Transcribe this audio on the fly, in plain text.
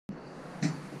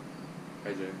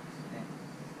Hi, Jay.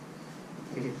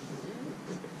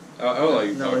 I'll let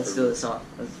you No, talk let's for do me. this on.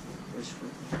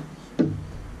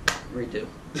 Redo.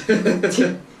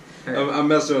 I'm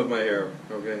messing with my hair,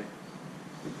 okay?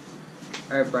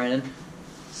 Alright, Brandon.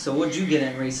 So what'd you get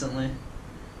in recently?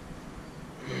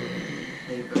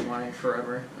 That you've been wanting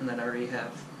forever, and that I already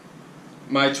have.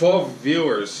 My 12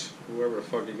 viewers, whoever the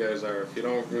fuck you guys are, if you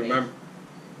don't remember,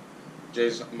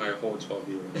 Jay's my whole 12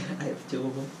 viewers. I have 2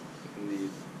 of them. Indeed.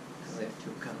 Because I have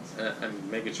 2 accounts.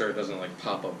 I'm making sure it doesn't like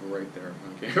pop up right there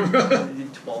on camera. I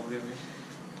did 12 viewers.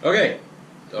 Okay.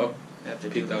 Oh, You have to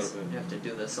do peeked out this. of it. You have to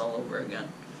do this all over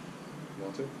again.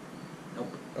 Want to?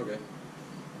 Nope. Okay.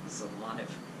 This is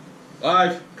live.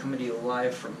 Live. Coming to you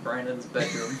live from Brandon's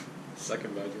bedroom.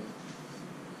 Second bedroom.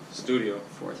 Studio.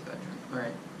 4th bedroom.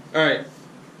 Alright. Alright.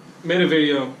 Made a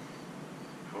video.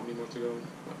 How many months ago?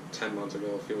 What, 10 months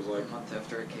ago, it feels like. A month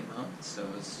after it came out, so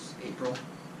it was April.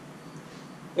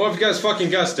 Well, if you guys fucking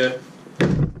guessed it. Oh,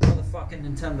 the fucking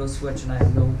Nintendo Switch, and I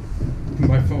have no...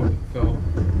 My phone fell.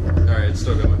 Alright, it's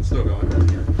still going, still going.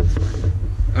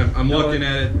 I'm looking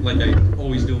at it like I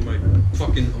always do in my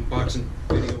fucking unboxing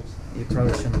videos. You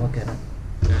probably shouldn't look at it.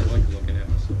 Yeah, I like looking at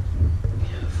myself.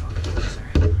 Yeah, fucking loser.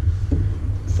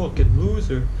 Fucking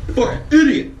loser. Fucking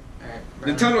idiot! Alright,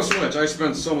 Nintendo Switch, I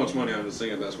spent so much money on this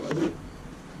thing at Best Buy. Do you want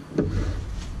to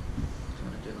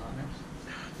do the honors?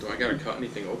 Do I gotta cut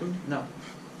anything open? No.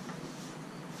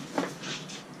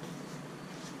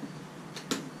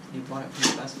 You bought it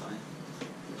from Best Buy.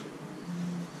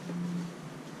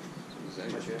 But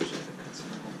you actually have to cut some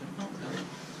open. Oh,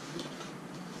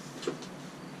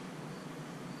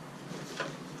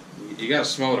 no. You gotta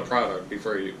smell the product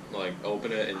before you like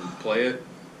open it and play it.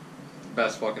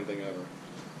 Best fucking thing ever.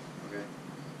 Okay.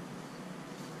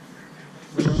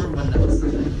 Remember when that was the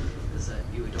thing? Is that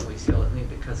you would always yell at me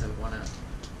because I would want to...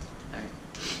 Alright.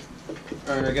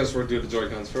 Alright, I guess we'll do the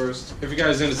Joy-Cons first. If you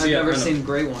guys didn't see I've it never seen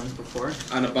gray ones before.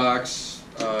 on the box,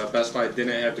 Best Buy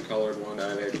didn't have the colored one.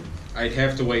 I'd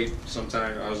have to wait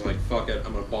sometime. I was like, fuck it,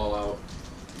 I'm gonna ball out.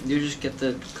 You just get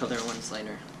the color ones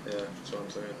later. Yeah, that's what I'm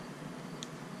saying.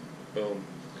 Boom.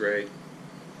 Gray.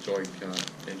 Joy-Con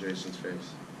in Jason's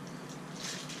face.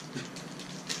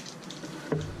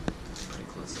 Pretty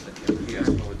close to the camera. You guys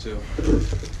know it too.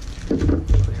 I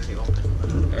already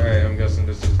opened. Alright, I'm guessing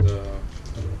this is the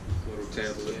little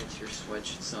tablet. It's your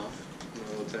Switch itself.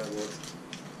 Little tablet.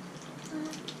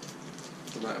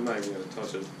 I'm not even gonna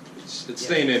touch it. It's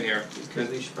staying in here. Because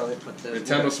we should probably put the...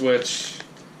 Nintendo Switch.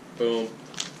 Boom.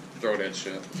 Throw that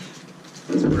shit.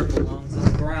 Let's rip belongs on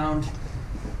the ground.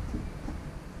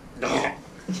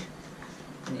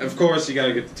 Of course, you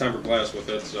gotta get the tempered glass with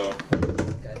it, so.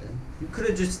 You could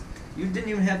have just... You didn't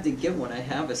even have to get one. I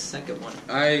have a second one.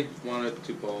 I wanted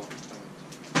to ball.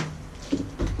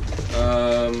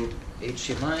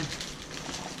 HDMI.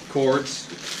 Cords.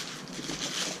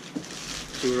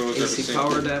 2 of those AC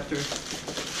power adapter.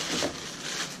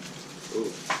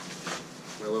 Ooh.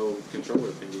 My little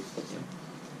controller thingy.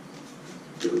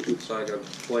 So I could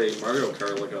play Mario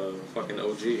Kart like a fucking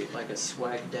OG. Like a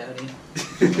swag daddy.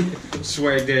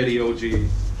 Swag Daddy OG.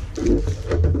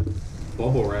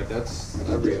 Bubble Wrap, that's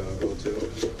every go-to.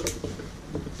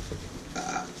 I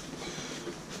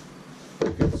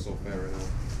feel so bad right now.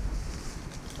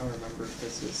 I don't remember if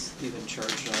this is even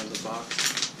charged out of the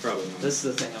box. Probably not. This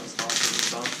is the thing I was talking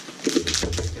about.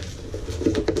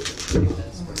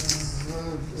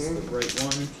 This is the right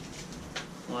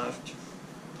one. Left.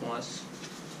 Plus.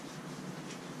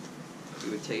 You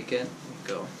would take it. You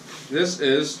go. This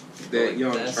is that like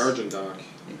young this. charging dock.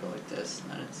 You go like this,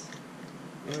 and then it's...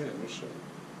 Oh yeah, no shit.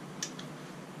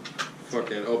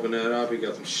 Fucking open that up, you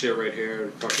got some shit right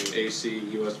here. Fucking AC,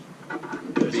 USB,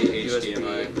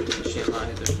 HDMI.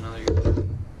 HDMI, there's another...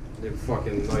 They have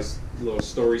fucking nice little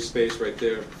storage space right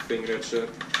there. Finger that shit.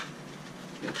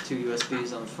 You got 2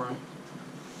 USBs on the front.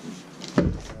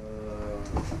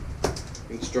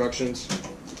 Instructions.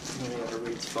 Whatever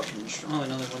reads fucking instructions. Oh,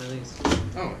 another one of these.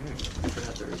 Oh, I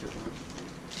forgot there was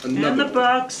one. yeah. And the one.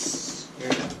 box! Here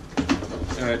you go.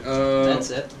 Alright, That's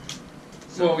it.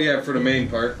 Well, yeah, for the main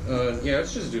part. Yeah,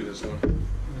 let's just do this one. There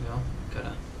we go.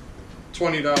 Gotta...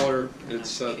 $20.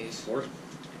 It's Case.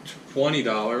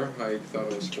 $20. I thought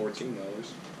it was $14.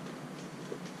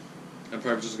 I'm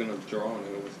probably just gonna draw on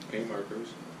it with paint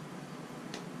markers.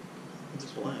 It's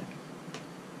black.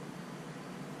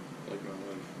 Like my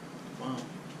life. Wow.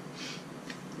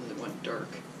 It went dark.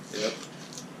 Yep.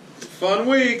 Fun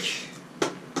week!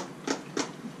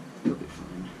 You'll be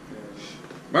fine.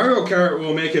 Mario Kart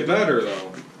will make it better,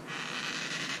 though.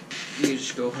 You could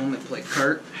just go home and play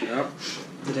kart. Yep.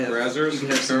 You could have, Brazzers, you could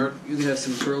have kart. you could have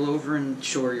some girl over and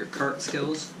show her your kart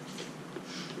skills.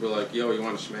 we're like, yo, you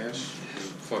want to smash? And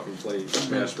fucking play Smash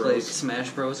And then Bros. play Smash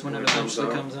Bros. When it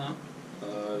eventually comes out.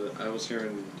 I was here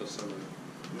in December.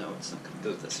 No, it's not coming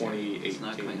out this year. 2018. It's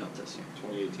not coming out this year.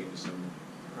 2018 December.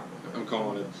 Probably. I'm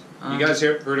calling it. You guys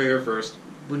heard it here first.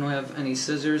 We don't have any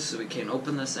scissors, so we can't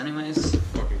open this anyways.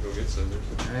 Fucking go get scissors.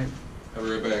 Alright. I'll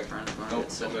be right back. Trying to find Nope,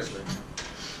 it, scissors.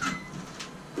 back.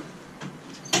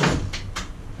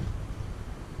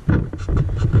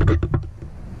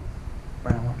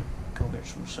 Brian, I want to go get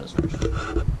some scissors.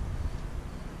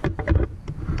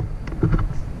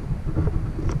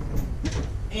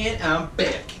 And I'm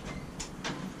back.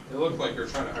 It looked like you're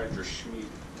trying to hide your schmeat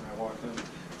when I walked in.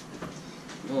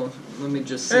 Well, let me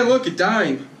just say. Hey, look, a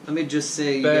dime. Let me just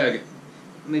say. Bag.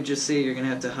 Let me just say you're gonna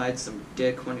have to hide some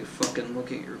dick when you fucking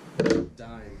look at your.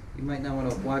 Dime. You might not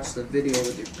want to watch the video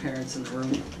with your parents in the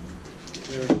room.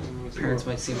 Parents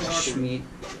might seem like schmeat.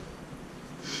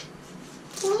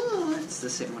 Oh, it's the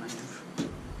same one I have.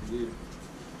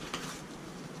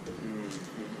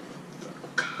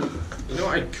 You know,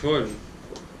 I could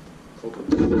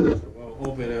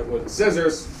open it with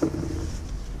scissors.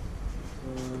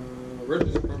 Rich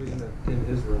is probably in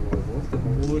his room. What the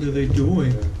hell? What are they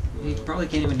doing? He probably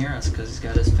can't even hear us because he's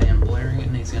got his fan blaring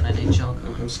and he's got NHL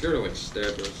going. I'm scared to like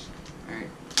stab us. Alright.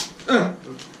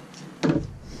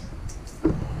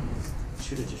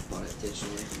 Should have just bought it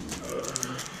digitally.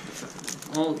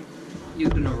 Well, you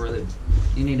can really.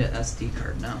 You need an SD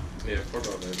card now. Yeah, fuck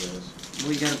all that guys.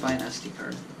 Well, you gotta buy an SD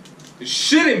card. You're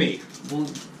shitting me! Well,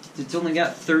 it's only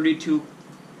got 32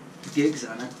 gigs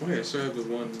on it. Wait, I still have the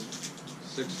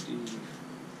 160.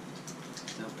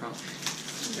 No problem.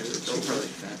 Yeah, They'll probably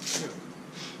fit.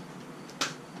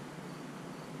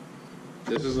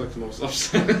 This is like the most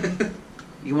upset.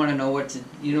 You want to know what to?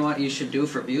 You know what you should do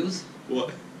for views?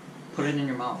 What? Put it in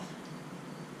your mouth.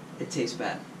 It tastes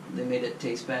bad. They made it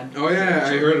taste bad. Oh yeah,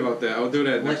 I heard about that. I'll do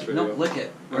that next video. No, lick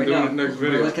it. I'm Right doing now. it next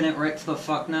video. We're licking it right the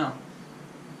fuck now.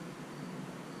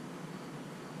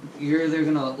 You're either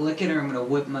gonna lick it or I'm gonna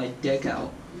whip my dick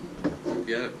out.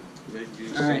 Get it. Make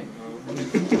views. Alright.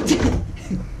 somehow.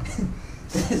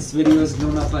 This video isn't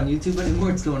going up on YouTube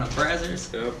anymore, it's going up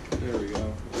Brazzers. Yep, there we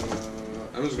go.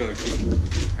 I'm just gonna keep.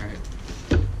 Alright.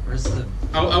 Where's the.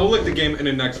 I will lick the game in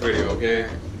the next video, okay?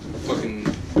 Fucking.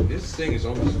 This thing is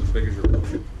almost as big as your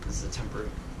phone. This is a tempered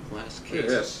glass Look case. at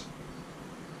this.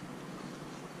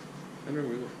 I never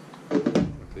will.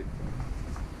 Okay.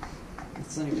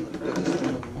 It's not even the biggest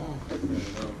one of them all.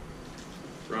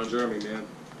 Ron Jeremy, man.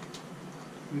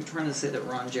 You're trying to say that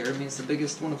Ron Jeremy is the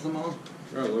biggest one of them all?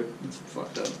 Probably. It's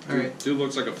fucked up. Dude, Alright. dude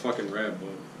looks like a fucking rat,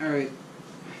 but Alright.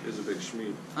 is a big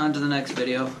schmeat. On to the next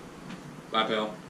video. Bye, pal.